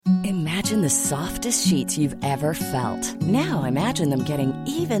Imagine the softest sheets you've ever felt. Now imagine them getting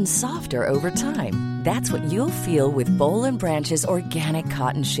even softer over time. That's what you'll feel with Boll & Branch's organic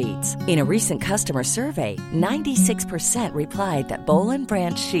cotton sheets. In a recent customer survey, 96% replied that Boll &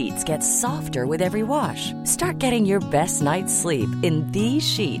 Branch sheets get softer with every wash. Start getting your best night's sleep in these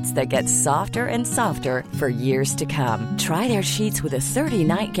sheets that get softer and softer for years to come. Try their sheets with a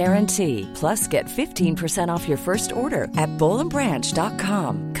 30-night guarantee. Plus, get 15% off your first order at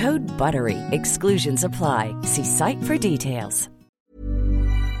bollandbranch.com. Code BUTTERY. Exclusions apply. See site for details.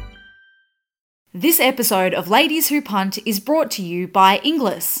 This episode of Ladies Who Punt is brought to you by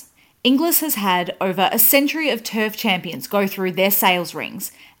Inglis. Inglis has had over a century of turf champions go through their sales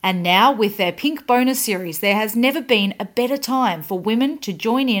rings, and now with their Pink Bonus series, there has never been a better time for women to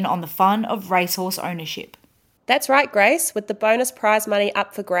join in on the fun of racehorse ownership. That's right, Grace. With the bonus prize money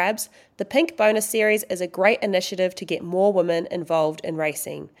up for grabs, the Pink Bonus Series is a great initiative to get more women involved in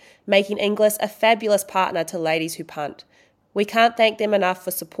racing, making Inglis a fabulous partner to Ladies Who Punt. We can't thank them enough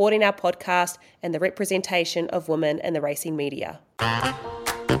for supporting our podcast and the representation of women in the racing media.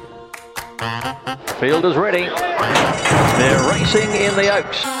 Field is ready. They're racing in the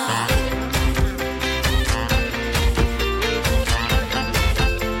Oaks.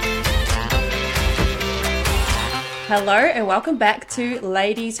 Hello and welcome back to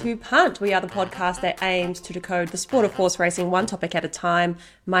Ladies Who Punt. We are the podcast that aims to decode the sport of horse racing one topic at a time.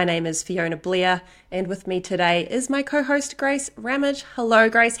 My name is Fiona Blair and with me today is my co-host Grace Ramage. Hello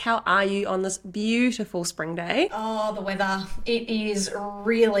Grace, how are you on this beautiful spring day? Oh, the weather. It is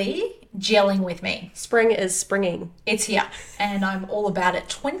really gelling with me. Spring is springing. It's here and I'm all about it.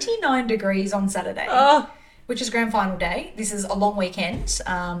 29 degrees on Saturday. Oh, which is grand final day. This is a long weekend.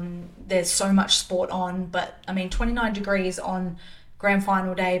 There's so much sport on, but I mean, 29 degrees on grand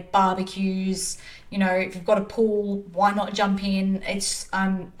final day, barbecues, you know, if you've got a pool, why not jump in?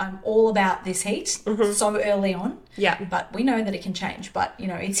 I'm all about this heat so early on. Yeah. But we know that it can change, but you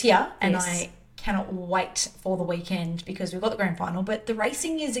know, it's here and Yes. I cannot wait for the weekend because we've got the grand final, but the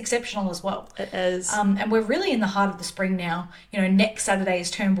racing is exceptional as well. It is. And we're really in the heart of the spring now. You know, next Saturday is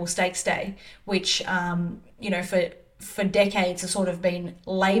Turnbull Stakes Day, which, you know, for decades has sort of been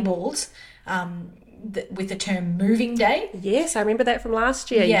labelled with the term moving day. Yes, I remember that from last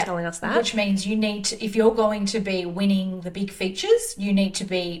year, you telling us that. Which means you need to, if you're going to be winning the big features, you need to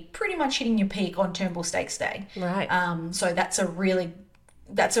be pretty much hitting your peak on Turnbull Stakes Day. Right. So that's a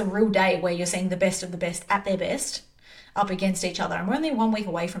real day where you're seeing the best of the best at their best up against each other. And we're only 1 week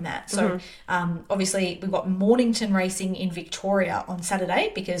away from that. So obviously we've got Mornington racing in Victoria on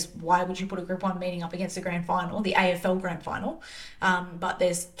Saturday because why would you put a Group 1 meeting up against the grand final, the AFL grand final? But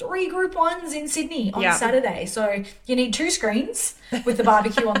there's 3 Group 1s in Sydney on Saturday. So you need 2 screens with the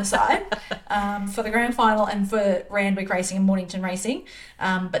barbecue on the side for the grand final and for Randwick Racing and Mornington Racing.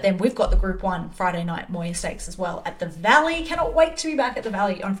 But then we've got the Group 1 Friday night Moir Stakes as well at the Valley. Cannot wait to be back at the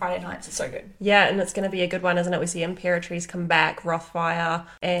Valley on Friday nights. It's so good. Yeah, and it's going to be a good one, isn't it? We see Imperatrice come back, Rothfire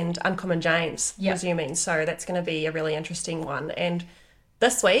and Uncommon James resuming. So that's going to be a really interesting one. And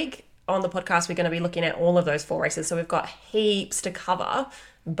this week on the podcast, we're going to be looking at all of those 4 races. So we've got heaps to cover.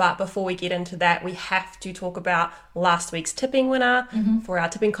 But before we get into that, we have to talk about last week's tipping winner for our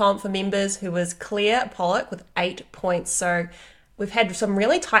tipping comp for members, who was Claire Pollock with 8 points. So we've had some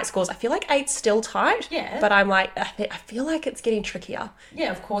really tight scores. I feel like 8's still tight. Yeah. But I'm like, I feel like it's getting trickier.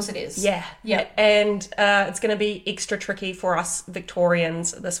 Yeah, of course it is. Yeah. Yeah. And it's going to be extra tricky for us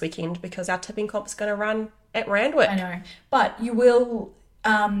Victorians this weekend because our tipping comp is going to run at Randwick. I know. But you will,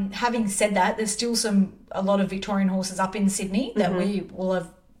 having said that, there's still a lot of Victorian horses up in Sydney that we will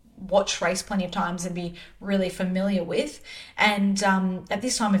have watched race plenty of times and be really familiar with. And at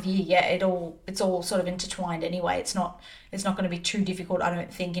this time of year, it's all sort of intertwined anyway. It's not going to be too difficult, I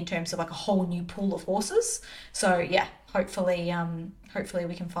don't think, in terms of like a whole new pool of horses. So yeah, hopefully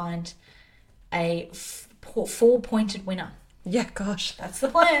we can find a 4-pointed winner. Yeah, gosh. That's the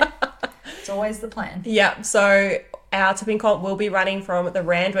plan. It's always the plan. Yeah, so our tipping comp will be running from the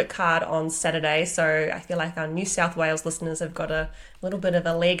Randwick card on Saturday, so I feel like our New South Wales listeners have got a little bit of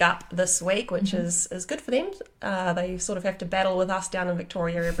a leg up this week, which is good for them. They sort of have to battle with us down in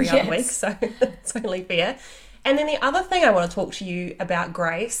Victoria every other week, so it's only fair. And then the other thing I want to talk to you about,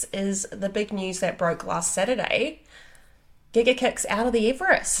 Grace, is the big news that broke last Saturday. Giga Kicks out of the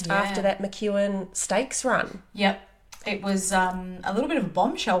Everest after that McEwen Stakes run. Yep. It was a little bit of a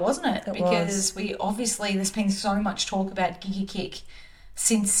bombshell, wasn't it? Because there's been so much talk about Giga Kick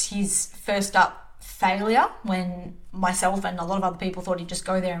since his first up failure, when myself and a lot of other people thought he'd just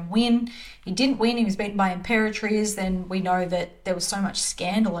go there and win. He didn't win. He was beaten by Imperatrice. Then we know that there was so much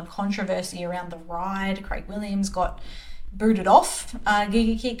scandal and controversy around the ride. Craig Williams got booted off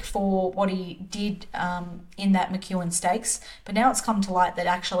Giga Kick for what he did in that McEwen Stakes, but now it's come to light that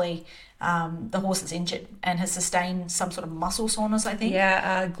actually the horse is injured and has sustained some sort of muscle soreness, I think.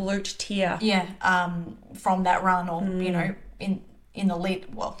 Yeah, glute tear. Yeah, from that run, or you know, in the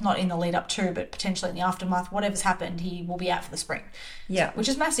lead, well, not in the lead up to, but potentially in the aftermath, whatever's happened, he will be out for the spring. Yeah. Which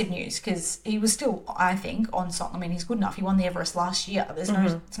is massive news, because he was still, I think, on song. I mean, he's good enough. He won the Everest last year. There's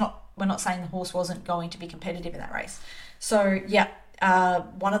no, it's not, we're not saying the horse wasn't going to be competitive in that race. So, yeah,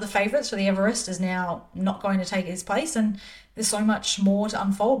 one of the favourites for the Everest is now not going to take his place, and there's so much more to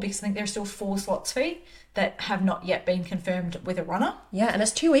unfold, because I think there are still 4 slots fee that have not yet been confirmed with a runner. Yeah, and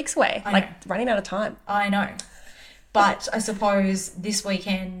it's 2 weeks away. I know. Running out of time. I know. But I suppose this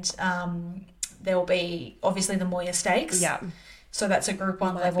weekend there will be obviously the Moya Stakes. Yeah. So that's a Group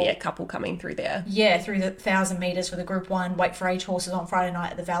 1 level. Be a couple coming through there. Yeah, through the 1,000 metres for the Group 1 Wait for Age horses on Friday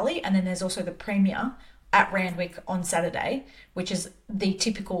night at the Valley. And then there's also the Premier at Randwick on Saturday, which is the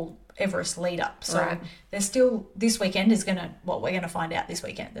typical Everest lead up. So there's still, this weekend is going to, well, we're going to find out this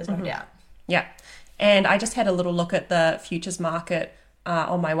weekend. There's no doubt. Yeah. And I just had a little look at the futures market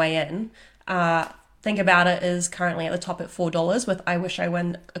on my way in. Think About It is currently at the top at $4, with I Wish I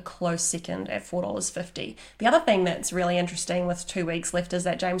Win a close second at $4.50. The other thing that's really interesting with 2 weeks left is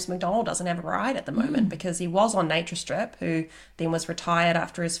that James McDonald doesn't have a ride at the moment, because he was on Nature Strip, who then was retired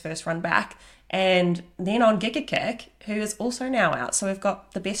after his first run back, and then on Giga Kick, who is also now out. So we've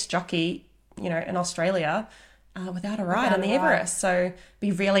got the best jockey, you know, in Australia without a ride on the Everest. So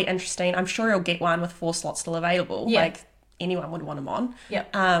be really interesting. I'm sure he'll get one with 4 slots still available. Yeah. Like, anyone would want him on.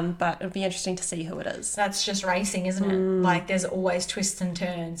 Yep. But it'll be interesting to see who it is. That's just racing, isn't it? Like, there's always twists and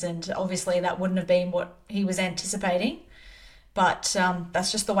turns, and obviously that wouldn't have been what he was anticipating. But that's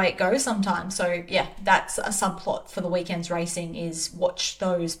just the way it goes sometimes. So, yeah, that's a subplot for the weekend's racing, is watch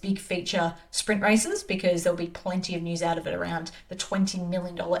those big feature sprint races, because there'll be plenty of news out of it around the $20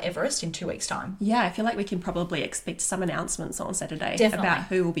 million Everest in 2 weeks' time. Yeah, I feel like we can probably expect some announcements on Saturday Definitely. about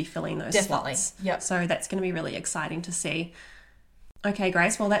who will be filling those slots. Yep. So that's going to be really exciting to see. Okay,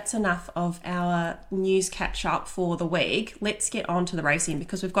 Grace, well, that's enough of our news catch-up for the week. Let's get on to the racing,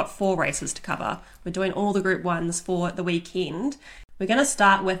 because we've got 4 races to cover. We're doing all the Group 1s for the weekend. We're going to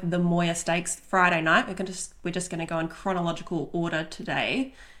start with the Moya Stakes Friday night. We're just going to go in chronological order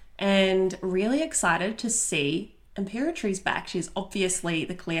today. And really excited to see Imperatrice back. She's obviously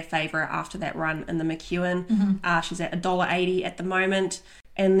the clear favourite after that run in the McEwen. She's at $1.80 at the moment.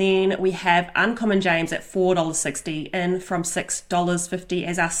 And then we have Uncommon James at $4.60 in from $6.50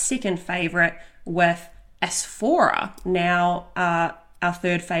 as our second favourite, with Asphora now our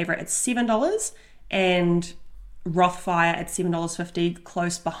third favourite at $7, and Rothfire at $7.50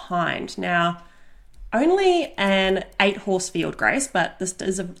 close behind. Now, only an 8-horse field, Grace, but this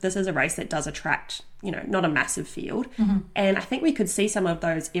is a race that does attract, you know, not a massive field. And I think we could see some of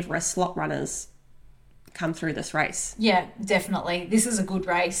those Everest slot runners come through this race. Yeah, definitely. This is a good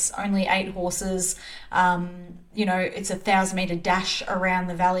race. Only 8 horses. You know, it's a 1,000-metre dash around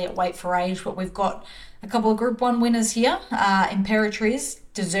the Valley at Wait for Age, but we've got a couple of Group 1 winners here. Imperatrice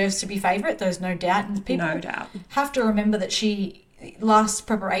deserves to be favourite, there's no doubt. And people have to remember that last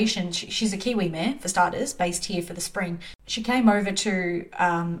preparation, she's a Kiwi mare, for starters, based here for the spring. She came over to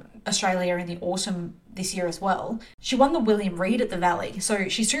Australia in the autumn this year as well. She won the William Reid at the Valley. So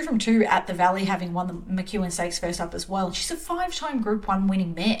she's 2 from 2 at the Valley, having won the McEwen Stakes first up as well. She's a 5-time Group 1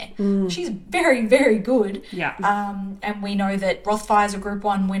 winning mare. She's very, very good. Yeah. And we know that Rothfire's a Group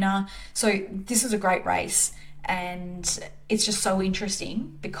 1 winner. So this is a great race. And it's just so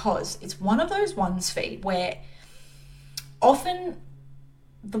interesting, because it's one of those ones, Feed, where often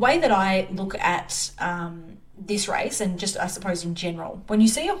the way that I look at this race, and just I suppose in general, when you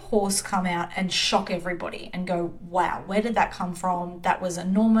see a horse come out and shock everybody and go, wow, where did that come from? That was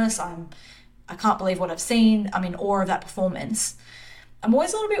enormous. I can't believe what I've seen. I'm in awe of that performance. I'm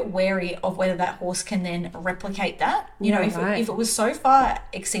always a little bit wary of whether that horse can then replicate that. You know, if it was so far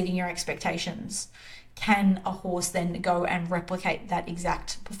exceeding your expectations, can a horse then go and replicate that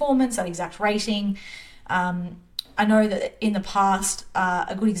exact performance, that exact rating? I know that in the past,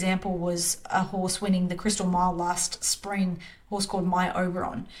 a good example was a horse winning the Crystal Mile last spring, a horse called My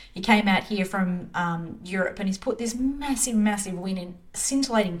Oberon. He came out here from Europe, and he's put this massive, massive win in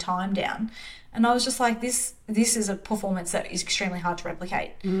scintillating time down. And I was just like, this is a performance that is extremely hard to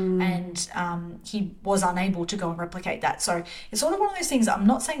replicate. And he was unable to go and replicate that. So it's sort of one of those things. I'm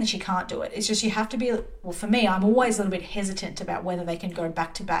not saying that she can't do it. It's just you have to be, well, for me, I'm always a little bit hesitant about whether they can go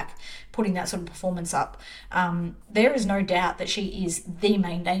back to back, putting that sort of performance up. There is no doubt that she is the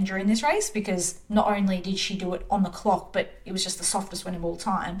main danger in this race, because not only did she do it on the clock, but was just the softest win of all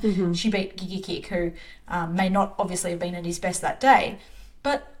time. She beat Gigi Kick, who may not obviously have been at his best that day.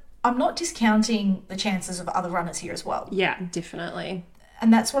 But I'm not discounting the chances of other runners here as well. Yeah, definitely.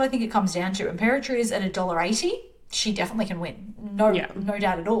 And that's what I think it comes down to. Imperatriz at $1.80, she definitely can win. No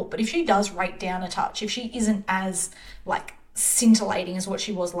doubt at all. But if she does rate down a touch, if she isn't as, like, scintillating as what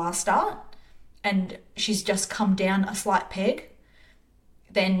she was last start, and she's just come down a slight peg,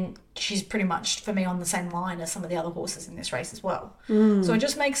 then she's pretty much, for me, on the same line as some of the other horses in this race as well. So it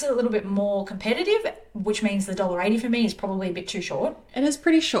just makes it a little bit more competitive, which means the $1.80 for me is probably a bit too short. It is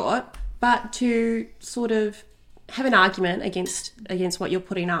pretty short, but to sort of have an argument against what you're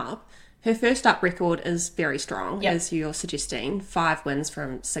putting up, her first up record is very strong, as you're suggesting. 5 wins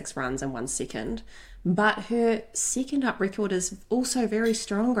from 6 runs and 1 second. But her second up record is also very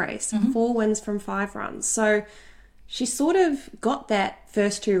strong, Grace. 4 wins from 5 runs. So she sort of got that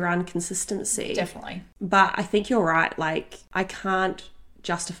first 2 run consistency. Definitely. But I think you're right. Like, I can't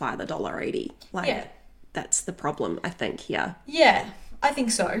justify the $1.80. Like, that's the problem, I think, here. Yeah, I think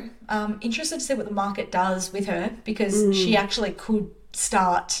so. Interested to see what the market does with her, because she actually could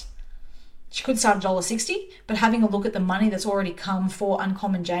start... She could start $1.60, but having a look at the money that's already come for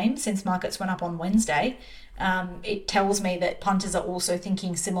Uncommon James since markets went up on Wednesday, it tells me that punters are also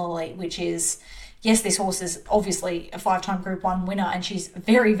thinking similarly, which is, yes, this horse is obviously a 5-time Group 1 winner and she's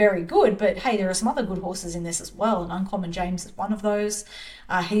very, very good, but hey, there are some other good horses in this as well, and Uncommon James is one of those.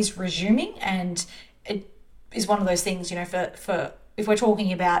 He's resuming, and it is one of those things, you know, for if we're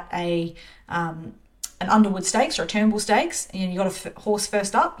talking about an Underwood Stakes or a Turnbull Stakes, and you got a horse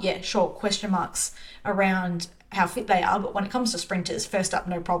first up, yeah, sure, question marks around how fit they are, but when it comes to sprinters, first up,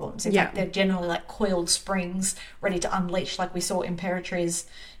 no problems. In fact, they're generally like coiled springs, ready to unleash, like we saw Imperatriz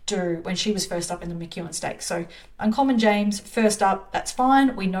do when she was first up in the McEwen Stakes. So Uncommon James, first up, that's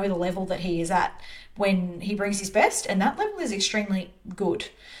fine. We know the level that he is at when he brings his best, and that level is extremely good.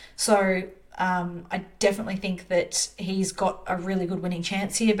 So I definitely think that he's got a really good winning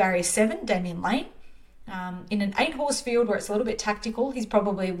chance here. Barrier 7, Damien Lane. In an 8-horse field where it's a little bit tactical, he's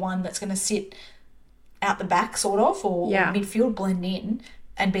probably one that's going to sit out the back sort of, or midfield, blend in,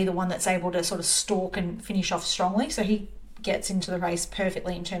 and be the one that's able to sort of stalk and finish off strongly. So he gets into the race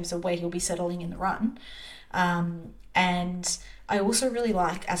perfectly in terms of where he'll be settling in the run. And I also really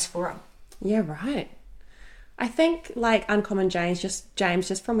like Asphora. Yeah, right. I think like Uncommon James,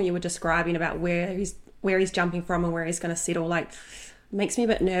 just from what you were describing about where he's jumping from and where he's going to settle, like, makes me a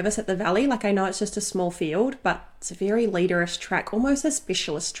bit nervous at the Valley. Like, I know it's just a small field, but it's a very leaderish track, almost a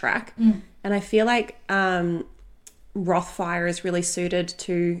specialist track. And I feel like Rothfire is really suited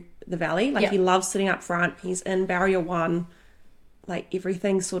to the Valley. Like, he loves sitting up front. He's in barrier 1. Like,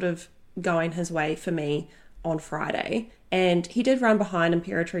 everything's sort of going his way for me on Friday. And he did run behind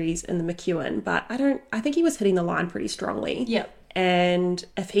Imperatriz in the McEwen, but I think he was hitting the line pretty strongly. And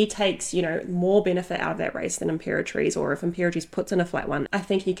if he takes, you know, more benefit out of that race than Imperatriz, or if Imperatriz puts in a flat one, I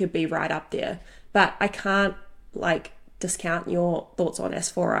think he could be right up there. But I can't, like, discount your thoughts on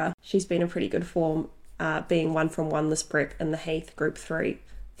Asphora. She's been in pretty good form, being 1 from 1 this prep in the Heath Group 3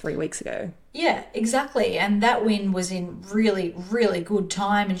 weeks ago. Yeah, exactly. And that win was in really, really good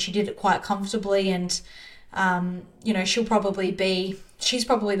time, and she did it quite comfortably. And, you know, she's probably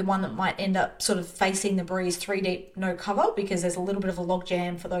the one that might end up sort of facing the breeze 3 deep, no cover, because there's a little bit of a log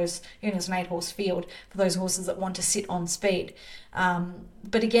jam for those, you know, it's an 8-horse field, for those horses that want to sit on speed.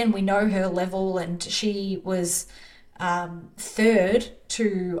 But again, we know her level, and she was third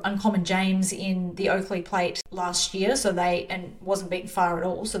to Uncommon James in the Oakley Plate last year, and wasn't beaten far at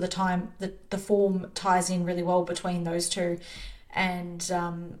all. So the form ties in really well between those two. And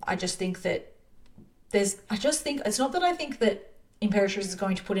I just think that it's not that I think that Imperatriz is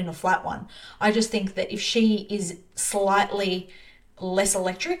going to put in a flat one. I just think that if she is slightly less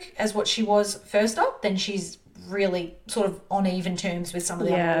electric as what she was first up, then she's really sort of on even terms with some of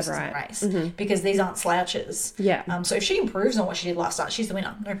the other horses in the race, because these aren't slouches. So if she improves on what she did last start, she's the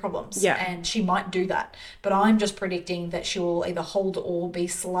winner, no problems. And she might do that. But I'm just predicting that she will either hold or be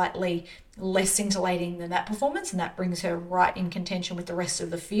slightly less scintillating than that performance, and that brings her right in contention with the rest of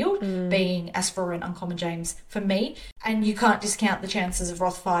the field, being Asphora and Uncommon James for me. And you can't discount the chances of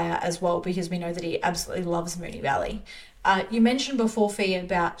Rothfire as well, because we know that he absolutely loves Moonee Valley. You mentioned before, Fee,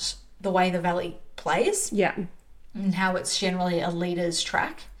 about the way the Valley plays, and how it's generally a leader's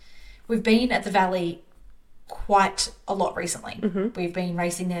track. We've been at the Valley quite a lot recently. We've been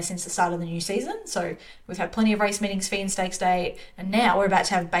racing there since the start of the new season, so we've had plenty of race meetings, Fee and Stakes Day, and now we're about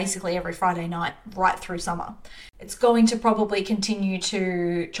to have basically every Friday night right through summer. It's going to probably continue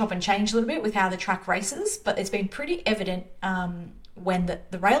to chop and change a little bit with how the track races, but it's been pretty evident when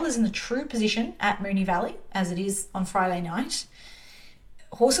the rail is in the true position at Moonee Valley, as it is on Friday night,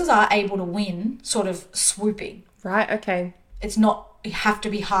 horses are able to win sort of swooping. Right, okay. It's not, you have to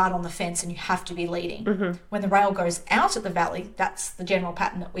be hard on the fence and you have to be leading. When the rail goes out at the valley, that's the general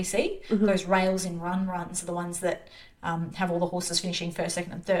pattern that we see. Those rails in runs are the ones that have all the horses finishing first,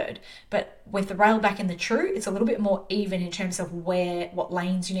 second and third. But with the rail back in the true, it's a little bit more even in terms of what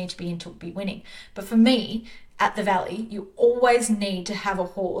lanes you need to be in to be winning. But for me, at the valley, you always need to have a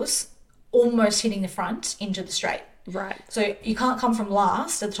horse almost hitting the front into the straight. Right. So you can't come from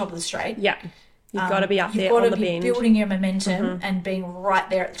last at the top of the straight. Yeah. You've got to be up there on the bend. You've got to be building your momentum and being right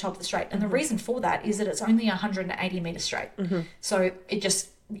there at the top of the straight. And the reason for that is that it's only 180 metres straight. So it just,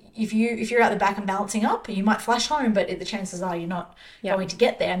 if you're out the back and balancing up, you might flash home, but the chances are you're not going to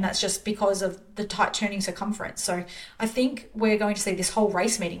get there. And that's just because of the tight turning circumference. So I think we're going to see this whole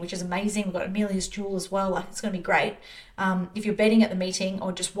race meeting, which is amazing. We've got Amelia's Jewel as well. Like, it's going to be great. If you're betting at the meeting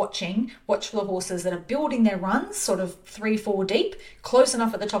or just watch for the horses that are building their runs sort of 3-4 deep, close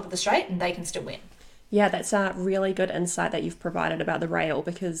enough at the top of the straight, and they can still win. Yeah, that's a really good insight that you've provided about the rail,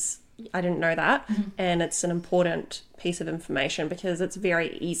 because I didn't know that. And it's an important piece of information because it's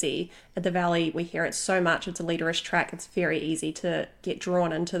very easy. At the Valley, we hear it so much. It's a leaderish track. It's very easy to get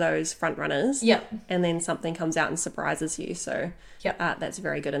drawn into those front runners. Yep. And then something comes out and surprises you. So Yep. That's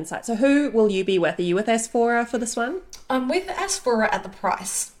very good insight. So who will you be with? Are you with Asphora for this one? I'm with Asphora at the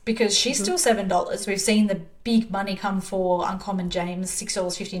price because she's still $7. We've seen the big money come for Uncommon James,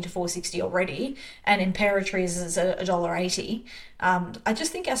 $6.15 to $4.60 already, and Imperatrice is $1.80. I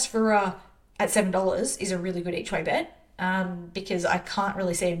just think Asphora at $7 is a really good each way bet because I can't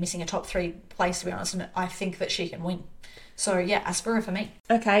really see her missing a top 3 place, to be honest, and I think that she can win. So yeah, Asphora for me.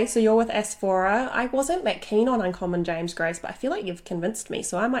 Okay, so you're with Asphora. I wasn't that keen on Uncommon James, Grace, but I feel like you've convinced me.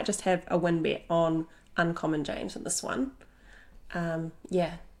 So I might just have a win bet on Uncommon James in this one.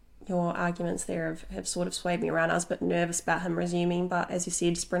 Yeah, your arguments there have sort of swayed me around. I was a bit nervous about him resuming, but as you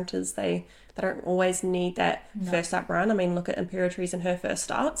said, sprinters, they don't always need that first up run. I mean, look at Imperatrice in her first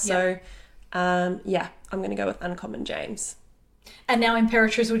start. So yeah, I'm going to go with Uncommon James. And now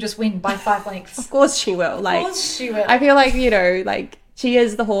Imperatrice will just win by 5 lengths. Of course she will. Of course she will. I feel like, she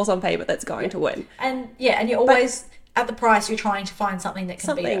is the horse on paper that's going to win. And yeah, and you're always, at the price, you're trying to find something that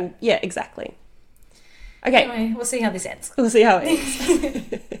can beat her. Yeah, exactly. Okay. Anyway, we'll see how this ends. We'll see how it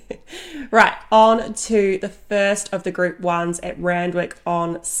ends. Right, on to the first of the Group 1s at Randwick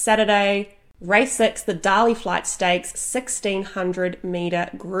on Saturday. Race 6, the Darley Flight Stakes, 1,600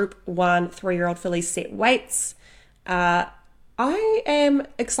 metre Group 1 3-year-old fillies set weights. I am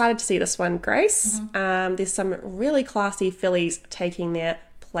excited to see this one, Grace. There's some really classy fillies taking their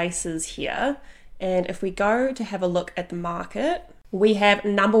places here. And if we go to have a look at the market, we have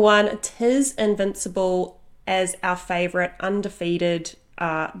number 1, Tis Invincible, as our favourite, undefeated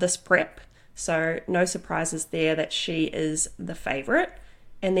this prep. So no surprises there that she is the favourite.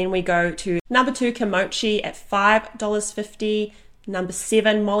 And then we go to number 2, Kimochi at $5.50. Number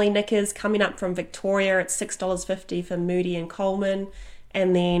 7, Molly Knickers, coming up from Victoria at $6.50 for Moody and Coleman.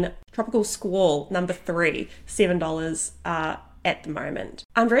 And then Tropical Squall, number 3, $7 at the moment.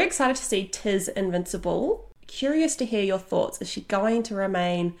 I'm very excited to see Tis Invincible. Curious to hear your thoughts. Is she going to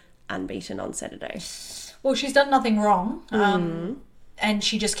remain unbeaten on Saturday? Well, she's done nothing wrong. And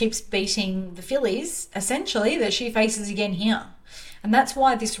she just keeps beating the fillies, essentially, that she faces again here. And that's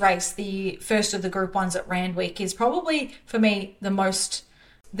why this race, the first of the Group 1s at Randwick, is probably, for me, the most...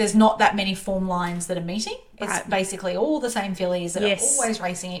 There's not that many form lines that are meeting. It's basically all the same fillies that are always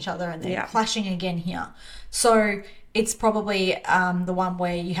racing each other, and they're clashing again here. So it's probably the one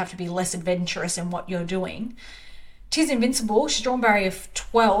where you have to be less adventurous in what you're doing. Tis Invincible, she's drawn barrier of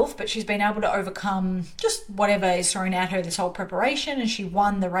 12, but she's been able to overcome just whatever is thrown at her this whole preparation, and she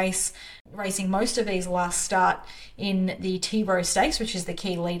won the race, racing most of these last start in the T-Row Stakes, which is the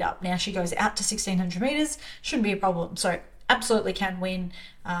key lead up. Now she goes out to 1,600 metres, shouldn't be a problem. So absolutely can win.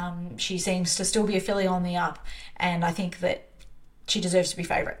 She seems to still be a filly on the up, and I think that she deserves to be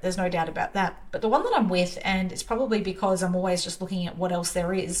favourite. There's no doubt about that. But the one that I'm with, and it's probably because I'm always just looking at what else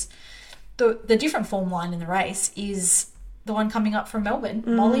there is, the different form line in the race is the one coming up from Melbourne,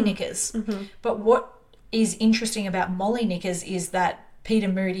 Molly Knickers. But what is interesting about Molly Knickers is that Peter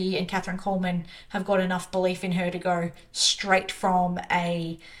Moody and Catherine Coleman have got enough belief in her to go straight from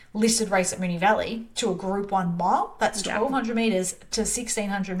a listed race at Moonee Valley to a Group 1 mile. That's 1,200 metres to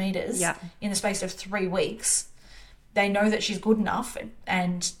 1,600 metres in the space of 3 weeks. They know that she's good enough,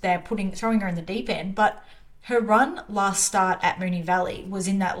 and they're throwing her in the deep end. But her run last start at Moonee Valley was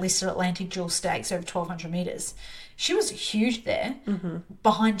in that listed Atlantic Jewel Stakes over 1,200 metres. she was huge there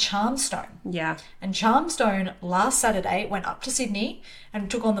behind Charmstone. Yeah. And Charmstone last Saturday went up to Sydney and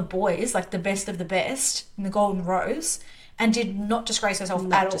took on the boys, like the best of the best in the Golden Rose, and did not disgrace herself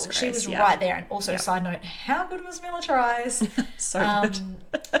at all. She was right there. And also, side note, how good was Militarise? So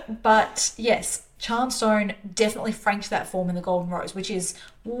good. But yes, Charmstone definitely franked that form in the Golden Rose, which is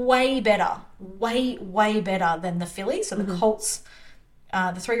way better than the fillies. So the colts, the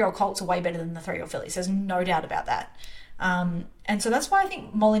 3-year-old colts are way better than the 3-year-old fillies. There's no doubt about that. And so that's why I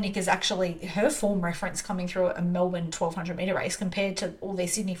think Molly Nick is actually her form reference coming through a Melbourne 1200 metre race compared to all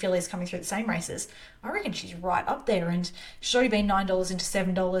these Sydney fillies coming through the same races. I reckon she's right up there, and she's already been $9 into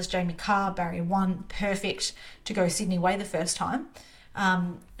 $7. Jamie Carr, barrier 1, perfect to go Sydney way the first time.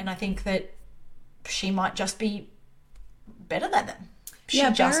 And I think that she might just be better than them. She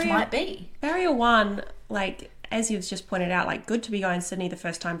might be. Barrier 1, like, as you've just pointed out, like, good to be going Sydney the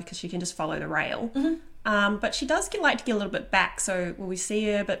first time because she can just follow the rail. But she does like to get a little bit back, so will we see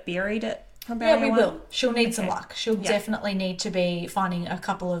her a bit buried from barrier 1? Yeah, we will. She'll need some luck. She'll definitely need to be finding a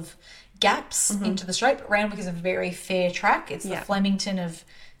couple of gaps into the straight. But Randwick is a very fair track. It's the Flemington of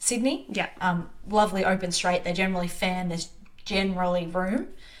Sydney. Lovely open straight. They generally fan. There's generally room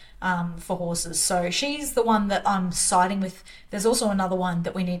for horses. So she's the one that I'm siding with. There's also another one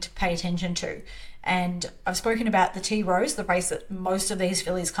that we need to pay attention to. And I've spoken about the Tea Rose, the race that most of these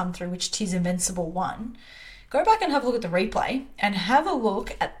fillies come through, which Tis Invincible won. Go back and have a look at the replay and have a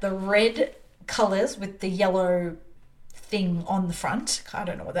look at the red colours with the yellow thing on the front. I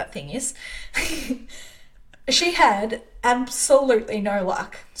don't know what that thing is. She had absolutely no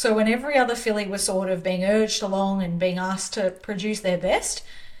luck. So when every other filly was sort of being urged along and being asked to produce their best,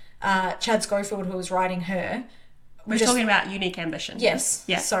 Chad Schofield, who was riding her... We're talking about Unique Ambition. Yes.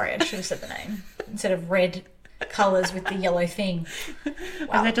 Yeah. Sorry, I should have said the name. Instead of red colours with the yellow thing. Wow.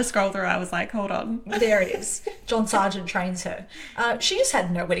 I had to scroll through. I was like, hold on. There it is. John Sargent trains her. She just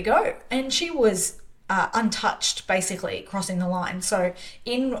had nowhere to go. And she was untouched, basically, crossing the line. So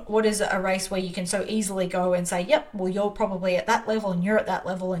in what is a race where you can so easily go and say, yep, well, you're probably at that level and you're at that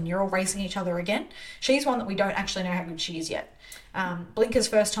level and you're all racing each other again. She's one that we don't actually know how good she is yet. Blinker's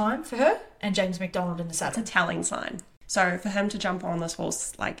first time for her, and James McDonald in the saddle. It's a telling sign. So for him to jump on this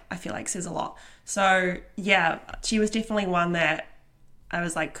horse, like, I feel like says a lot. So yeah, she was definitely one that I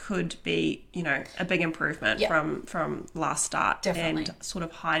was like could be, you know, a big improvement from last start. Definitely. And sort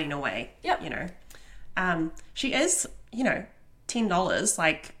of hiding away. Yep. You know, she is, you know, $10.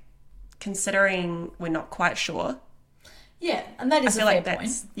 Like, considering we're not quite sure. Yeah, and that is a fair point.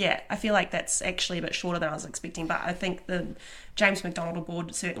 Yeah, I feel like that's actually a bit shorter than I was expecting, but I think the James McDonald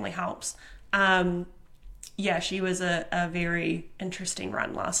award certainly helps. Yeah, she was a very interesting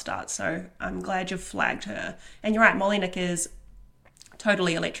run last start, so I'm glad you've flagged her. And you're right, Molly Nick is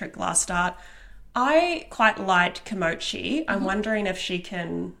totally electric last start. I quite liked Komochi. I'm wondering if she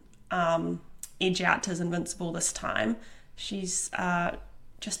can edge out Tis Invincible this time. She's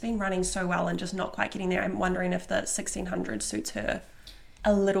just been running so well and just not quite getting there. I'm wondering if the 1600 suits her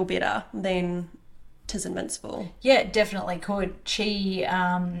a little better than Tis Invincible. Yeah, it definitely could. She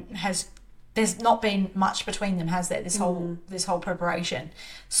there's not been much between them, has there, this whole preparation.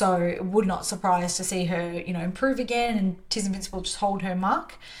 So it would not surprise to see her, you know, improve again and Tis Invincible just hold her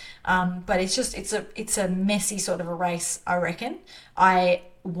mark. But it's a messy sort of a race, I reckon. I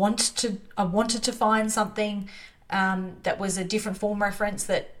wanted to find something that was a different form reference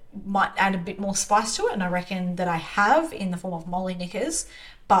that might add a bit more spice to it, and I reckon that I have in the form of Molly Nickers.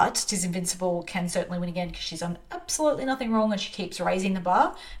 But Tis Invincible can certainly win again because she's done absolutely nothing wrong and she keeps raising the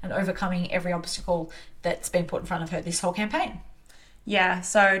bar and overcoming every obstacle that's been put in front of her this whole campaign. Yeah,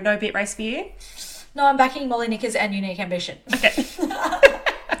 so no bet race for you? No, I'm backing Molly Nickers and Unique Ambition. Okay.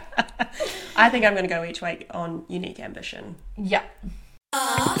 I think I'm going to go each way on Unique Ambition. Yeah.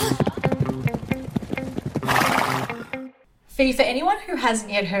 For anyone who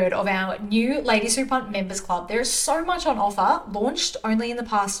hasn't yet heard of our new Ladies Who Punt Members Club, there is so much on offer, launched only in the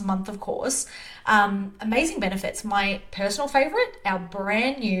past month, of course. Amazing benefits. My personal favourite, our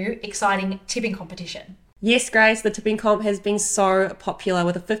brand new, exciting tipping competition. Yes, Grace, the tipping comp has been so popular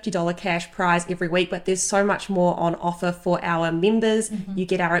with a $50 cash prize every week, but there's so much more on offer for our members. You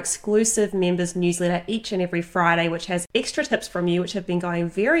get our exclusive members newsletter each and every Friday, which has extra tips from you, which have been going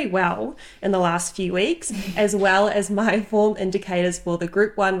very well in the last few weeks, as well as my form indicators for the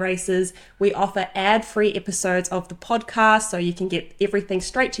Group 1 races. We offer ad-free episodes of the podcast, so you can get everything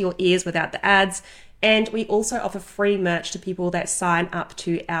straight to your ears without the ads. And we also offer free merch to people that sign up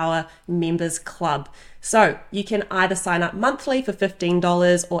to our members club. So you can either sign up monthly for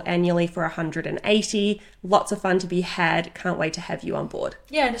 $15 or annually for $180. Lots of fun to be had. Can't wait to have you on board.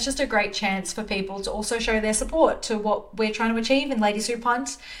 Yeah, and it's just a great chance for people to also show their support to what we're trying to achieve in Ladies Who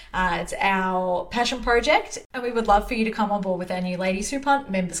Punt. It's our passion project, and we would love for you to come on board with our new Ladies Who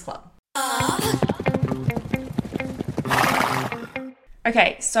Punt members club.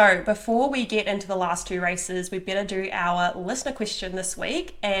 Okay, so before we get into the last two races, we better do our listener question this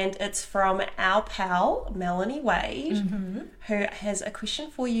week, and it's from our pal, Melanie Wade, who has a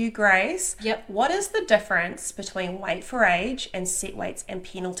question for you, Grace. Yep. What is the difference between weight for age and set weights and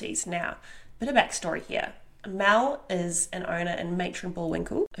penalties? Now, bit of backstory here. Mel is an owner in Matron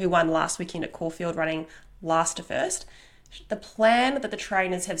Bullwinkle, who won last weekend at Caulfield running last to first. The plan that the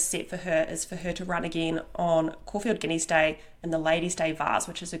trainers have set for her is for her to run again on Caulfield Guineas Day and the Ladies Day Vars,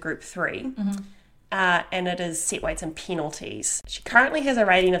 which is a group 3. And it is set weights and penalties. She currently has a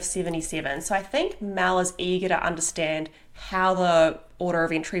rating of 77. So I think Mel is eager to understand how the order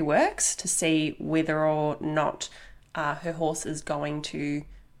of entry works to see whether or not her horse is going to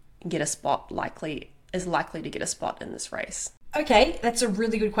get a spot, likely to get a spot in this race. Okay, that's a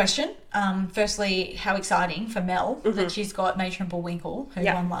really good question. Firstly, how exciting for Mel that she's got Matron Bullwinkle, who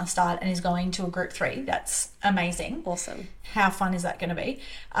won last start and is going to a Group 3. That's amazing. Awesome. How fun is that going to be?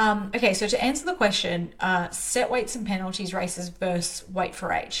 Okay, so to answer the question, set weights and penalties races versus weight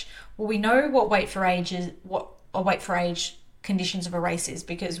for age. Well, we know what weight for age is, what a weight for age conditions of a race is,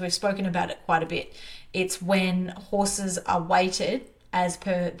 because we've spoken about it quite a bit. It's when horses are weighted as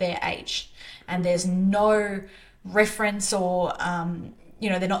per their age, and there's no reference or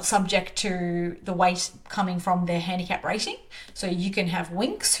they're not subject to the weight coming from their handicap rating. So you can have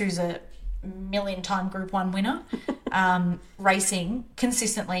Winx, who's a million-time Group 1 winner, racing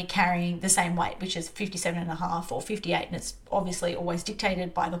consistently carrying the same weight, which is 57.5 or 58, and it's obviously always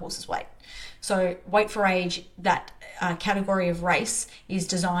dictated by the horse's weight. So weight for age, that category of race, is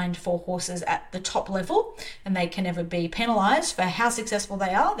designed for horses at the top level, and they can never be penalised for how successful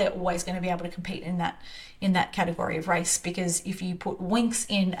they are. They're always going to be able to compete in that category of race, because if you put Winx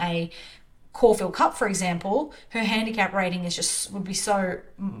in a Caulfield Cup, for example, her handicap rating would be so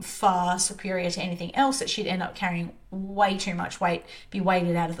far superior to anything else that she'd end up carrying way too much weight, be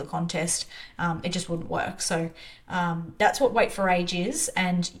weighted out of the contest. It just wouldn't work. So that's what weight for age is.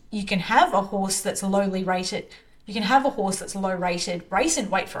 And you can have a horse that's lowly rated. You can have a horse that's low rated race in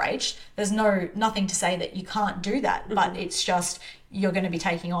weight for age. There's nothing to say that you can't do that, but it's just you're going to be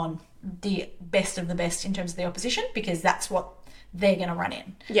taking on the best of the best in terms of the opposition, because that's what they're going to run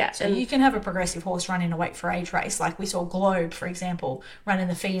in. Yeah. So you can have a progressive horse run in a weight for age race, like we saw Globe, for example, run in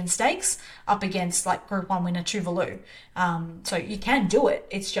the Fian Stakes up against like Group 1 winner Tuvalu. So you can do it.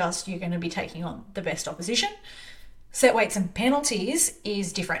 It's just you're going to be taking on the best opposition. Set weights and penalties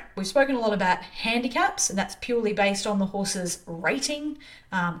is different. We've spoken a lot about handicaps, and that's purely based on the horse's rating.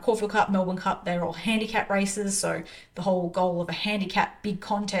 Caulfield Cup, Melbourne Cup, they're all handicap races. So the whole goal of a handicap big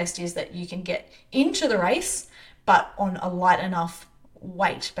contest is that you can get into the race, but on a light enough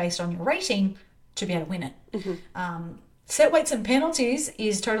weight based on your rating to be able to win it. Set weights and penalties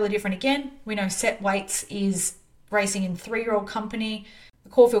is totally different again. We know set weights is racing in 3-year-old company. The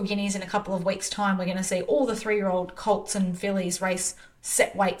Caulfield Guineas in a couple of weeks' time, we're going to see all the 3-year-old colts and fillies race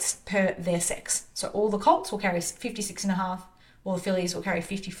set weights per their sex. So all the colts will carry 56.5, all the fillies will carry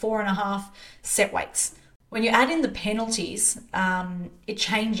 54.5 set weights. When you add in the penalties, it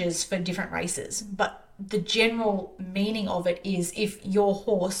changes for different races, but the general meaning of it is if your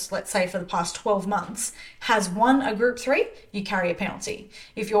horse, let's say for the past 12 months, has won a Group 3, you carry a penalty.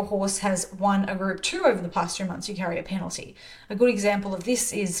 If your horse has won a Group 2 over the past 2 months, you carry a penalty. A good example of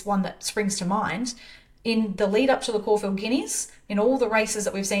this is one that springs to mind. In the lead up to the Caulfield Guineas, in all the races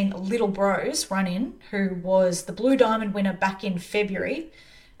that we've seen Little Bros run in, who was the Blue Diamond winner back in February,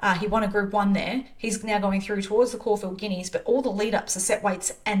 he won a Group 1 there. He's now going through towards the Caulfield Guineas, but all the lead-ups are set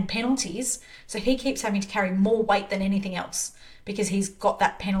weights and penalties, so he keeps having to carry more weight than anything else because he's got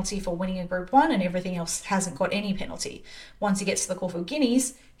that penalty for winning a Group 1 and everything else hasn't got any penalty. Once he gets to the Caulfield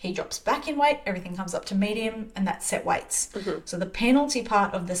Guineas, he drops back in weight, everything comes up to medium, and that's set weights. So the penalty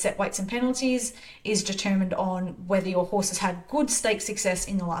part of the set weights and penalties is determined on whether your horse has had good stake success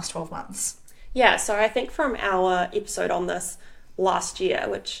in the last 12 months. Yeah, so I think from our episode on this last year,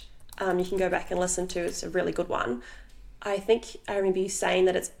 which you can go back and listen to, it's a really good one. I think I remember you saying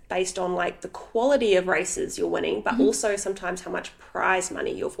that it's based on like the quality of races you're winning, but also sometimes how much prize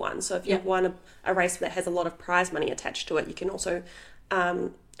money you've won. So if you've won a race that has a lot of prize money attached to it, you can also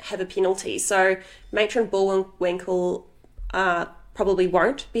have a penalty. So Matron Bullwinkle, probably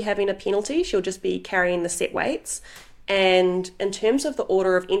won't be having a penalty. She'll just be carrying the set weights. And in terms of the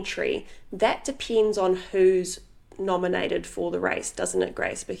order of entry, that depends on who's nominated for the race, doesn't it,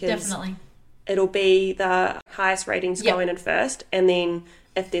 Grace? Because Definitely. it'll be the highest ratings going in first, and then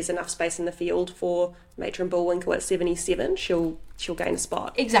if there's enough space in the field for Matron Bullwinkle at 77, she'll gain a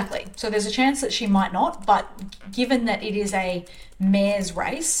spot. Exactly. So there's a chance that she might not, but given that it is a mares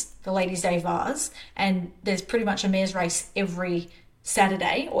race, the Ladies' Day Vase, and there's pretty much a mares race every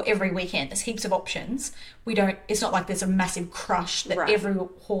Saturday or every weekend, there's heaps of options. It's not like there's a massive crush that every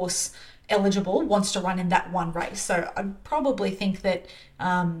horse eligible wants to run in that one race. So I probably think that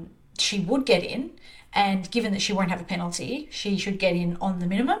she would get in, and given that she won't have a penalty, she should get in on the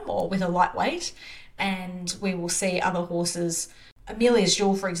minimum or with a lightweight, and we will see other horses. Amelia's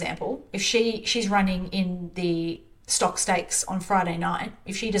Jewel, for example, if she's running in the stock stakes on Friday night,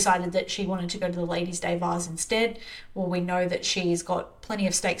 if she decided that she wanted to go to the Ladies' Day Vase instead, well, we know that she's got plenty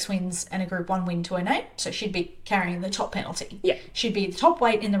of stakes wins and a Group 1 win to her name, so she'd be carrying the top penalty. Yeah. She'd be the top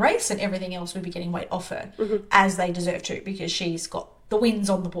weight in the race, and everything else would be getting weight off her, as they deserve to, because she's got the wins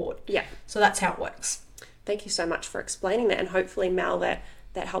on the board. Yeah. So that's how it works. Thank you so much for explaining that, and hopefully, Mel, that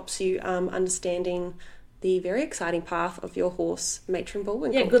helps you understanding the very exciting path of your horse, Matron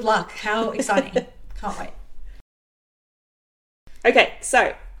Bullwinkle. Yeah, good luck. How exciting. Can't wait. Okay,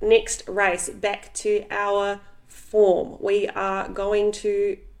 so next race, back to our form. We are going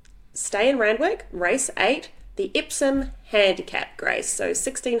to stay in Randwick, race 8, the Epsom Handicap, Grace. So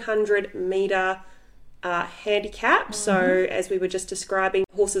 1,600 metre handicap. So as we were just describing,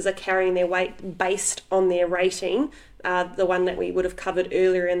 horses are carrying their weight based on their rating. The one that we would have covered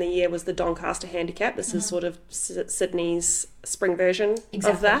earlier in the year was the Doncaster Handicap. This is sort of Sydney's spring version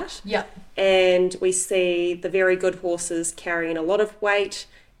of that. Yeah. And we see the very good horses carrying a lot of weight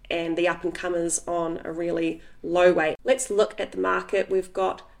and the up-and-comers on a really low weight. Let's look at the market. We've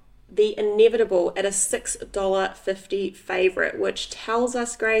got the Inevitable at a $6.50 favourite, which tells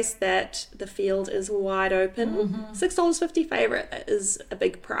us, Grace, that the field is wide open. $6.50 favourite, that is a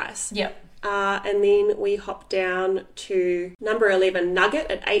big price. Yep. And then we hop down to number 11,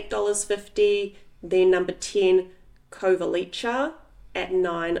 Nugget at $8.50. Then number 10, Kovalica at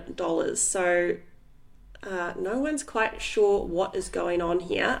 $9. So no one's quite sure what is going on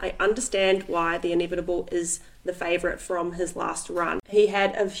here. I understand why the Inevitable is the favourite from his last run. He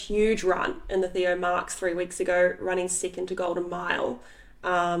had a huge run in the Theo Marks 3 weeks ago, running second to Golden Mile.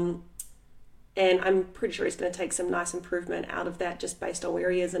 And I'm pretty sure he's going to take some nice improvement out of that just based on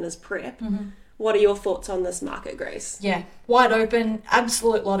where he is in his prep. What are your thoughts on this market, Grace? Yeah, wide open,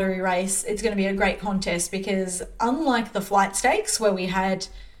 absolute lottery race. It's going to be a great contest because unlike the Flight Stakes where we had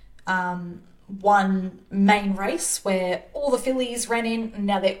one main race where all the fillies ran in and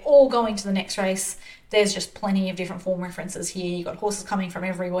now they're all going to the next race, there's just plenty of different form references here. You've got horses coming from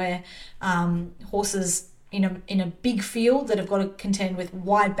everywhere, horses in a big field that have got to contend with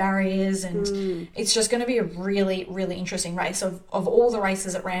wide barriers, and it's just going to be a really, really interesting race. Of all the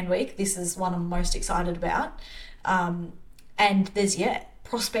races at Randwick, this is one I'm most excited about. And there's,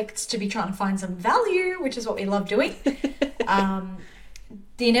 prospects to be trying to find some value, which is what we love doing.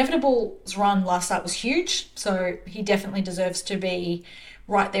 The Inevitable's run last start was huge, so he definitely deserves to be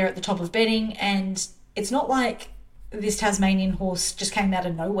right there at the top of betting. And it's not like this Tasmanian horse just came out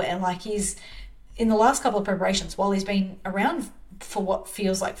of nowhere. Like, he's in the last couple of preparations, while he's been around for what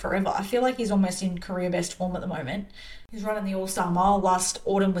feels like forever, I feel like he's almost in career best form at the moment. His run in the All-Star Mile last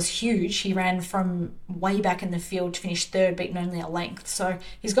autumn was huge. He ran from way back in the field to finish third, beaten only a length. So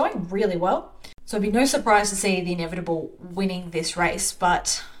he's going really well. So it'd be no surprise to see the Inevitable winning this race.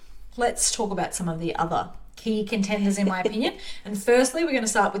 But let's talk about some of the other key contenders, in my opinion. And firstly, we're going to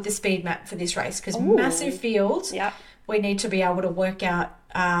start with the speed map for this race, because massive field. Yep. We need to be able to work out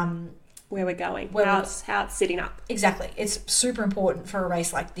where we're going, how it's setting up. Exactly. It's super important for a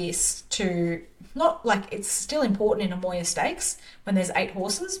race like this to not, like, it's still important in a Moir Stakes when there's 8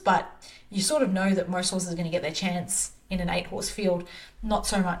 horses, but you sort of know that most horses are going to get their chance in an 8-horse field, not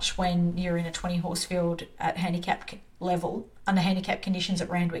so much when you're in a 20-horse field at handicap level under handicap conditions at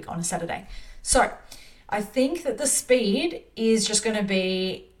Randwick on a Saturday. So I think that the speed is just going to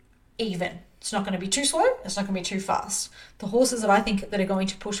be even. It's not going to be too slow. It's not going to be too fast. The horses that I think that are going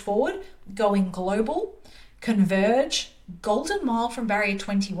to push forward, Going Global, Converge, Golden Mile from barrier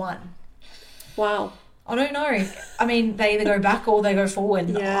 21. Wow. I don't know. I mean, they either go back or they go forward.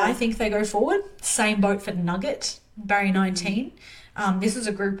 Yeah. I think they go forward. Same boat for Nugget, barrier 19. This is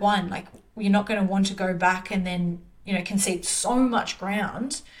a Group 1. Like, you're not going to want to go back and then, concede so much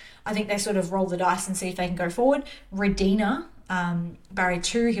ground. I think they sort of roll the dice and see if they can go forward. Redina, barrier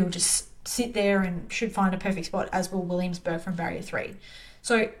 2, he'll just sit there and should find a perfect spot, as will Williamsburg from barrier 3.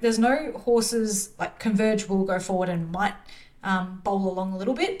 So there's no horses like Converge will go forward and might bowl along a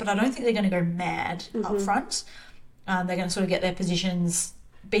little bit, but I don't think they're going to go mad up front. They're going to sort of get their positions,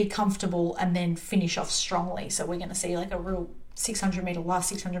 be comfortable, and then finish off strongly. So we're going to see like a real 600 metre, last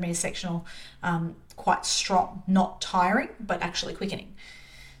 600 metre sectional, quite strong, not tiring, but actually quickening.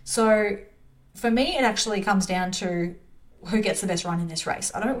 So for me, it actually comes down to who gets the best run in this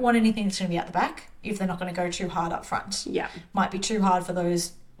race. I don't want anything that's going to be at the back if they're not going to go too hard up front. Yeah. Might be too hard for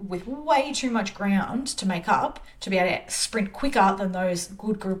those with way too much ground to make up, to be able to sprint quicker than those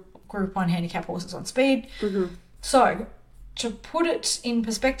good Group 1 handicap horses on speed. So to put it in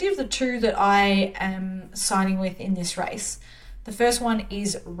perspective, the two that I am siding with in this race, the first one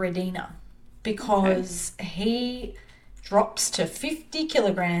is Redina, because he drops to 50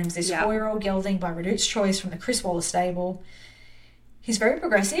 kilograms, this 4-year-old gelding by Reduced Choice from the Chris Waller stable. He's very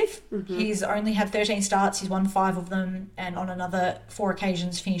progressive. He's only had 13 starts. He's won 5 of them, and on another 4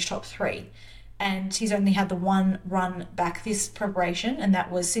 occasions finished top 3. And he's only had the one run back this preparation, and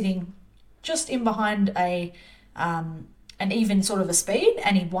that was sitting just in behind an even sort of a speed,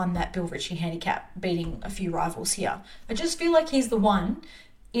 and he won that Bill Ritchie handicap, beating a few rivals here. I just feel like he's the one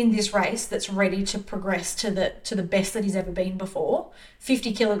in this race that's ready to progress to the best that he's ever been before.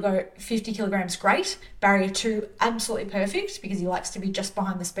 50 kilograms, great. Barrier 2, absolutely perfect, because he likes to be just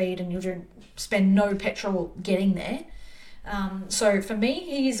behind the speed and you'll spend no petrol getting there. So for me,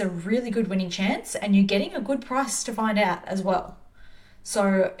 he is a really good winning chance, and you're getting a good price to find out as well.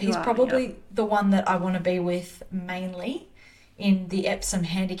 So he's probably the one that I want to be with mainly in the Epsom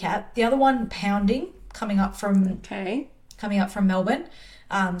handicap. The other one, Pounding, coming up from Melbourne.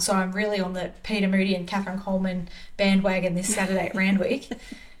 So I'm really on the Peter Moody and Catherine Coleman bandwagon this Saturday at Randwick.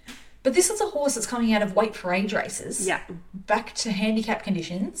 But this is a horse that's coming out of weight for age races, back to handicap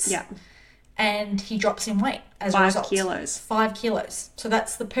conditions, and he drops in weight as a result. 5 kilos. So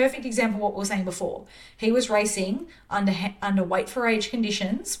that's the perfect example of what we were saying before. He was racing under weight for age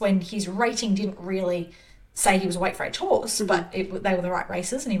conditions when his rating didn't really say he was a weight for age horse, but they were the right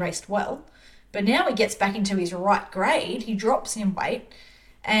races and he raced well. But now he gets back into his right grade, he drops in weight,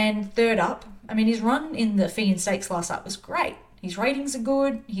 and third up, I mean, his run in the Fee and Stakes last up was great. His ratings are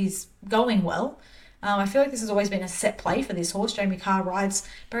good. He's going well. I feel like this has always been a set play for this horse. Jamie Carr rides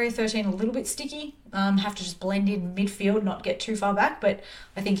barrier 13 a little bit sticky. Have to just blend in midfield, not get too far back. But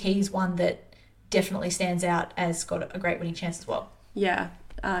I think he's one that definitely stands out as got a great winning chance as well. Yeah,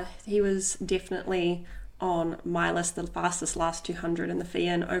 he was definitely on my list, the fastest last 200 in the Fee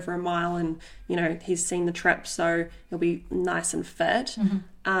and over a mile, and he's seen the trip, so he'll be nice and fit.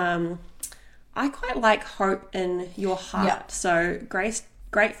 I quite like Hope in Your Heart. So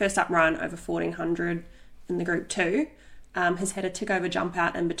great first up run over 1400 in the Group 2. Has had a tick over jump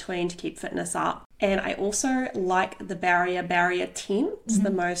out in between to keep fitness up. And I also like the barrier 10. It's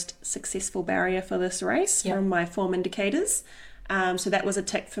the most successful barrier for this race from my form indicators. So that was a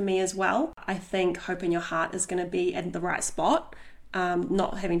tick for me as well. I think Hope in Your Heart is going to be in the right spot,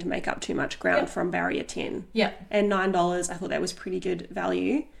 not having to make up too much ground from barrier 10. Yeah. And $9, I thought that was pretty good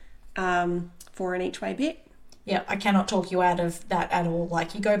value for an each way bet. Yeah, I cannot talk you out of that at all.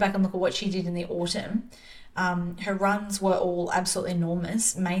 Like, you go back and look at what she did in the autumn. Her runs were all absolutely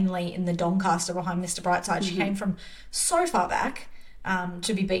enormous, mainly in the Doncaster behind Mr. Brightside. She came from so far back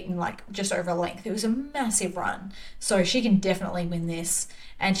to be beaten like just over a length. It was a massive run. So she can definitely win this.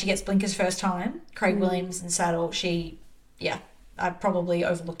 And she gets blinkers first time. Craig Williams in saddle. I probably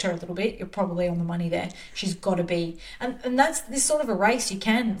overlooked her a little bit. You're probably on the money there. She's got to be. And that's this sort of a race.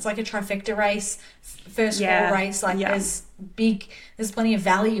 It's like a trifecta race, first four race. Like there's plenty of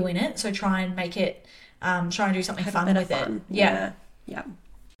value in it. So try and make it, try and do something fun with it. Yeah.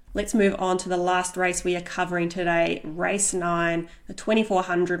 Let's move on to the last race we are covering today, race 9, the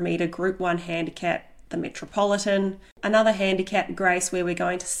 2400 metre Group 1 handicap, the Metropolitan. Another handicap race where we're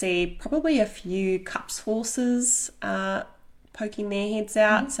going to see probably a few Cups horses poking their heads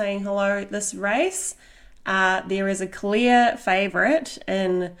out, saying hello this race. There is a clear favourite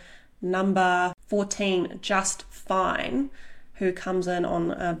in number 14, Just Fine, who comes in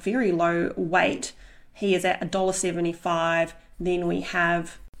on a very low weight. He is at $1.75. Then we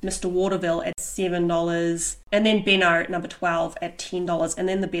have Mr. Waterville at $7, and then Benno, number 12, at $10, and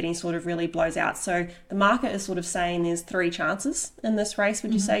then the betting sort of really blows out. So the market is sort of saying there's 3 chances in this race,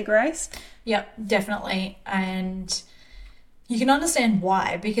 would you say, Grace? Yep, definitely. And you can understand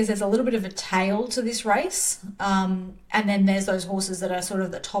why, because there's a little bit of a tail to this race, and then there's those horses that are sort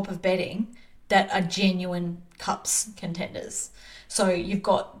of the top of betting that are genuine Cups contenders. So you've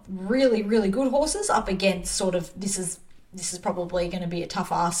got really, really good horses up against sort of, this is this is probably going to be a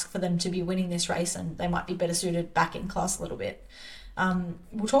tough ask for them to be winning this race, and they might be better suited back in class a little bit.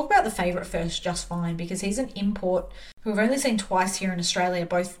 We'll talk about the favourite first, Just Fine, because he's an import who we've only seen twice here in Australia,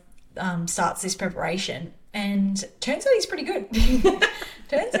 both starts this preparation, and turns out he's pretty good.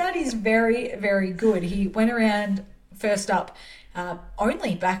 Turns out he's very, very good. He went around first up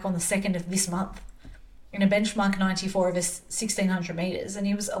only back on the 2nd of this month in a benchmark 94 over 1,600 metres, and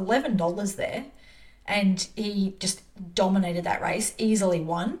he was $11 there, and he just dominated that race, easily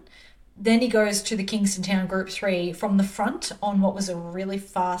won. Then he goes to the Kingston Town Group 3 from the front on what was a really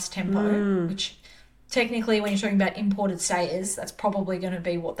fast tempo, which technically when you're talking about imported stayers, that's probably going to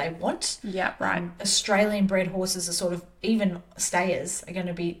be what they want. Yeah, right. Australian bred horses are sort of, even stayers are going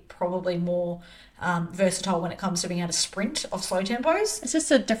to be probably more versatile when it comes to being able to sprint off slow tempos. It's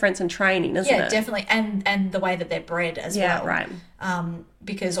just a difference in training, isn't it? Yeah, definitely. And the way that they're bred as well. Yeah, right.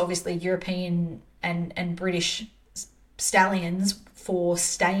 Because obviously European and British stallions for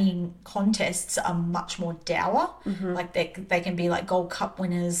staying contests are much more dour. Like they can be like Gold Cup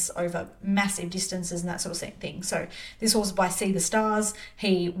winners over massive distances and that sort of thing. So this horse by See the Stars,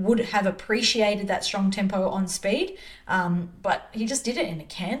 he would have appreciated that strong tempo on speed, but he just did it in a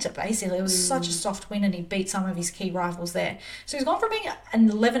canter basically. It was such a soft win, and he beat some of his key rivals there. So he's gone from being an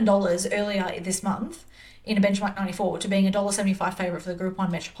 $11 earlier this month in a benchmark 94 to being a $1.75 favourite for the Group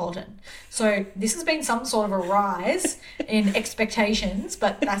 1 Metropolitan. So this has been some sort of a rise in expectations,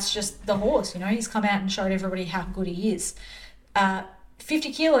 but that's just the horse, he's come out and showed everybody how good he is.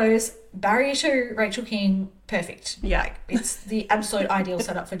 50 kilos, barrier 2, Rachel King, perfect. Yeah. It's the absolute ideal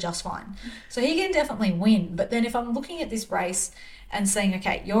setup for Just Fine. So he can definitely win, but then if I'm looking at this race and saying,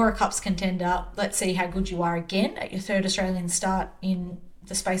 okay, you're a Cups contender, let's see how good you are again at your third Australian start in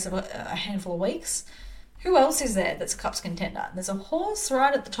the space of a handful of weeks. Who else is there that's a Cups contender? There's a horse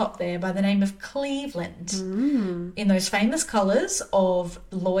right at the top there by the name of Cleveland in those famous colours of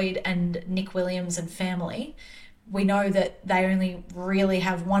Lloyd and Nick Williams and family. We know that they only really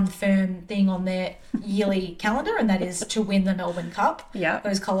have one firm thing on their yearly calendar, and that is to win the Melbourne Cup. Yeah.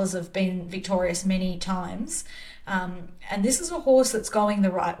 Those colours have been victorious many times. And this is a horse that's going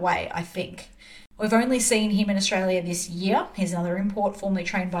the right way, I think. We've only seen him in Australia this year. He's another import formerly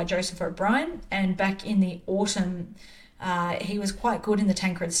trained by Joseph O'Brien. And back in the autumn, he was quite good in the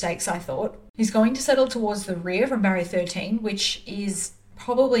Tancred Stakes, I thought. He's going to settle towards the rear from barrier 13, which is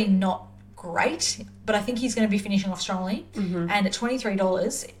probably not great, but I think he's going to be finishing off strongly. And at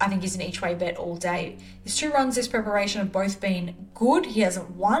 $23, I think he's an each way bet all day. His 2 runs this preparation have both been good. He hasn't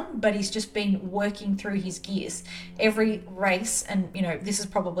won, but he's just been working through his gears. Every race, and this is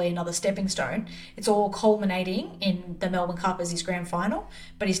probably another stepping stone, it's all culminating in the Melbourne Cup as his grand final,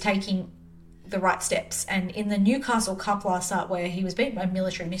 but he's taking the right steps. And in the Newcastle Cup last start, where he was beaten by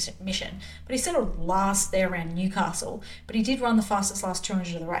Military Mission, but he settled last there around Newcastle, but he did run the fastest last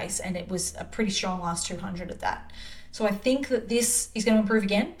 200 of the race, and it was a pretty strong last 200 at that. So I think that this is going to improve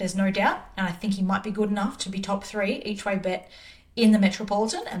again, there's no doubt, and I think he might be good enough to be top 3 each way bet in the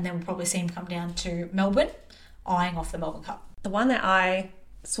Metropolitan, and then we'll probably see him come down to Melbourne, eyeing off the Melbourne Cup. The one that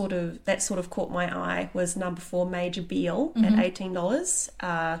sort of caught my eye was number 4, Major Beale, at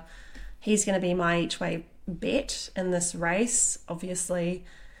 $18. He's going to be my each way bet in this race. Obviously,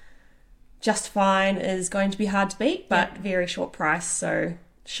 Just Fine is going to be hard to beat, but very short price, so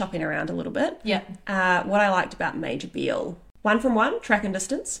shopping around a little bit. Yeah. What I liked about Major Beale, 1 from 1, track and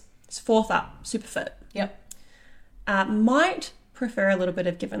distance. It's 4th up, super fit. Yep. Might prefer a little bit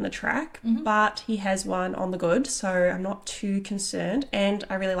of Given the Track, but he has one on the good, so I'm not too concerned, and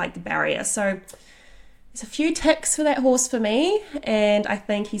I really like the barrier. So there's a few ticks for that horse for me, and I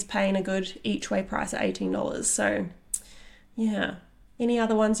think he's paying a good each way price at $18. So, yeah. Any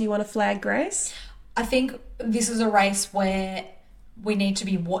other ones you want to flag, Grace? I think this is a race where we need to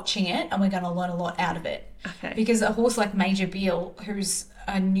be watching it, and we're going to learn a lot out of it. Okay. Because a horse like Major Beale, who's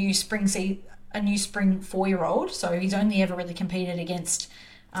a new spring 4-year-old, so he's only ever really competed against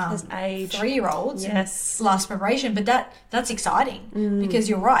his age 3-year-olds yes last preparation, but that's exciting because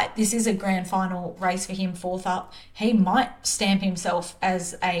you're right, this is a grand final race for him, 4th up. He might stamp himself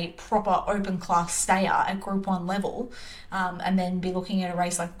as a proper open class stayer at Group 1 level, and then be looking at a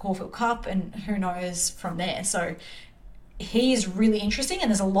race like the Caulfield Cup, and who knows from there. So he is really interesting, and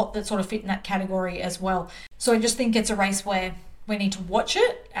there's a lot that sort of fit in that category as well. So I just think it's a race where we need to watch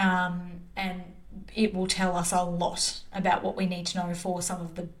it, and it will tell us a lot about what we need to know for some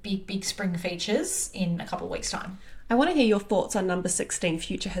of the big spring features in a couple of weeks' time. I want to hear your thoughts on number 16,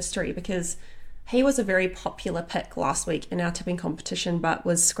 Future History, because he was a very popular pick last week in our tipping competition, but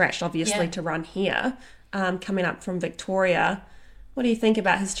was scratched obviously to run here, coming up from Victoria. What do you think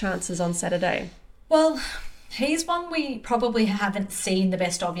about his chances on Saturday? Well, He's one we probably haven't seen the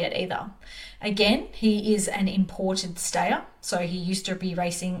best of yet either. Again, he is an imported stayer, so he used to be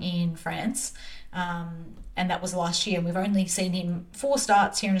racing in France, and that was last year. We've only seen him 4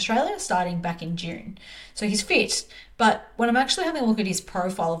 starts here in Australia, starting back in June. So he's fit, but when I'm actually having a look at his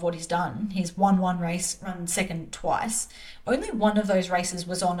profile of what he's done, he's won 1 race, run second twice. Only one of those races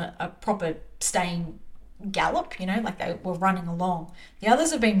was on a proper staying gallop, like they were running along. The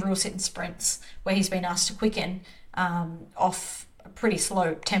others have been real sit and sprints where he's been asked to quicken off a pretty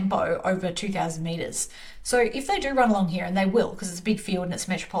slow tempo over 2,000 metres. So if they do run along here, and they will because it's a big field and it's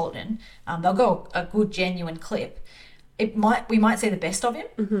metropolitan, they'll go a good genuine clip. We might see the best of him.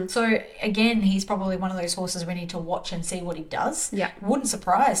 Mm-hmm. So again, he's probably one of those horses we need to watch and see what he does. Yeah. Wouldn't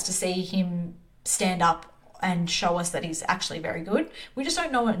surprise to see him stand up and show us that he's actually very good. We just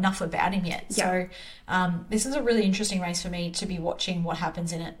don't know enough about him yet. Yeah. So this is a really interesting race for me to be watching what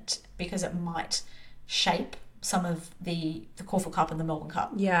happens in it, because it might shape some of the Caulfield Cup and the Melbourne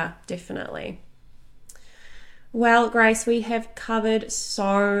Cup. Yeah, definitely. Well, Grace, we have covered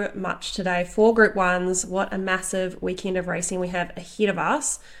so much today. 4 Group 1s. What a massive weekend of racing we have ahead of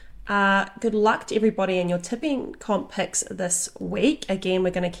us. Good luck to everybody in your tipping comp picks this week. Again,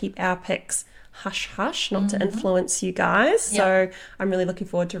 we're going to keep our picks hush-hush, not to influence you guys. So I'm really looking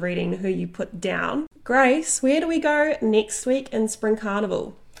forward to reading who you put down. Grace, where do we go next week in Spring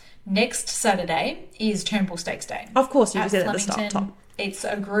Carnival? Next Saturday is Turnbull Stakes Day. Of course, you at said at the Flemington. top. It's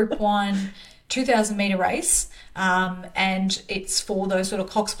a Group 1 2,000 metre race, and it's for those sort of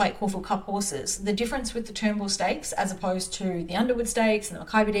Cox Plate Caulfield Cup horses. The difference with the Turnbull Stakes, as opposed to the Underwood Stakes and the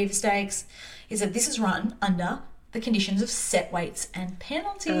Makybe Diva Stakes, is that this is run under the conditions of set weights and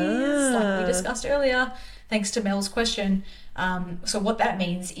penalties, like we discussed earlier, thanks to Mel's question. So what that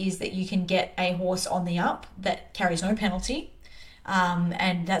means is that you can get a horse on the up that carries no penalty,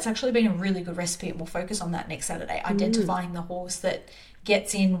 and that's actually been a really good recipe, and we'll focus on that next Saturday, identifying the horse that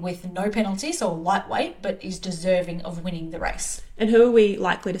gets in with no penalty, so lightweight, but is deserving of winning the race. And who are we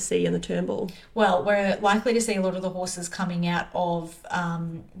likely to see in the Turnbull? Well, we're likely to see a lot of the horses coming out of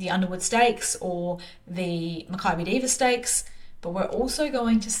the Underwood Stakes or the Makybe Diva Stakes, but we're also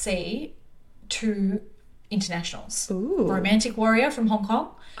going to see 2 internationals. Ooh. Romantic Warrior from Hong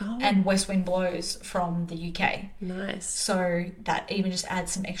Kong and West Wind Blows from the UK. Nice. So that even just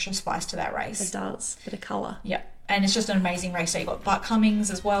adds some extra spice to that race. It does. Bit of colour. Yeah. And it's just an amazing race. So you've got Buck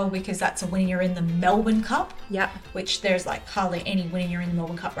Cummings as well, because that's a winner in the Melbourne Cup. Yeah. Which there's like hardly any winner in the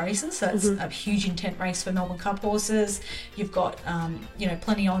Melbourne Cup races. So that's a huge intent race for Melbourne Cup horses. You've got,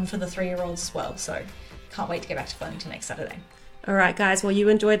 plenty on for the 3-year-olds as well. So can't wait to get back to Flemington next Saturday. All right, guys. Well, you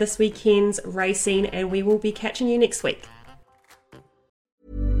enjoy this weekend's racing, and we will be catching you next week.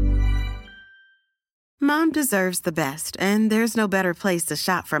 Mom deserves the best, and there's no better place to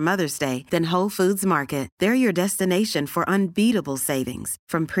shop for Mother's Day than Whole Foods Market. They're your destination for unbeatable savings,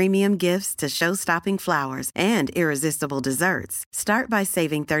 from premium gifts to show-stopping flowers and irresistible desserts. Start by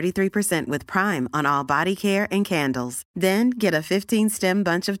saving 33% with Prime on all body care and candles. Then get a 15-stem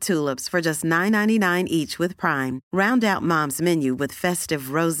bunch of tulips for just $9.99 each with Prime. Round out Mom's menu with festive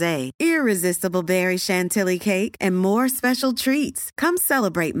rosé, irresistible berry chantilly cake, and more special treats. Come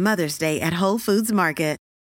celebrate Mother's Day at Whole Foods Market.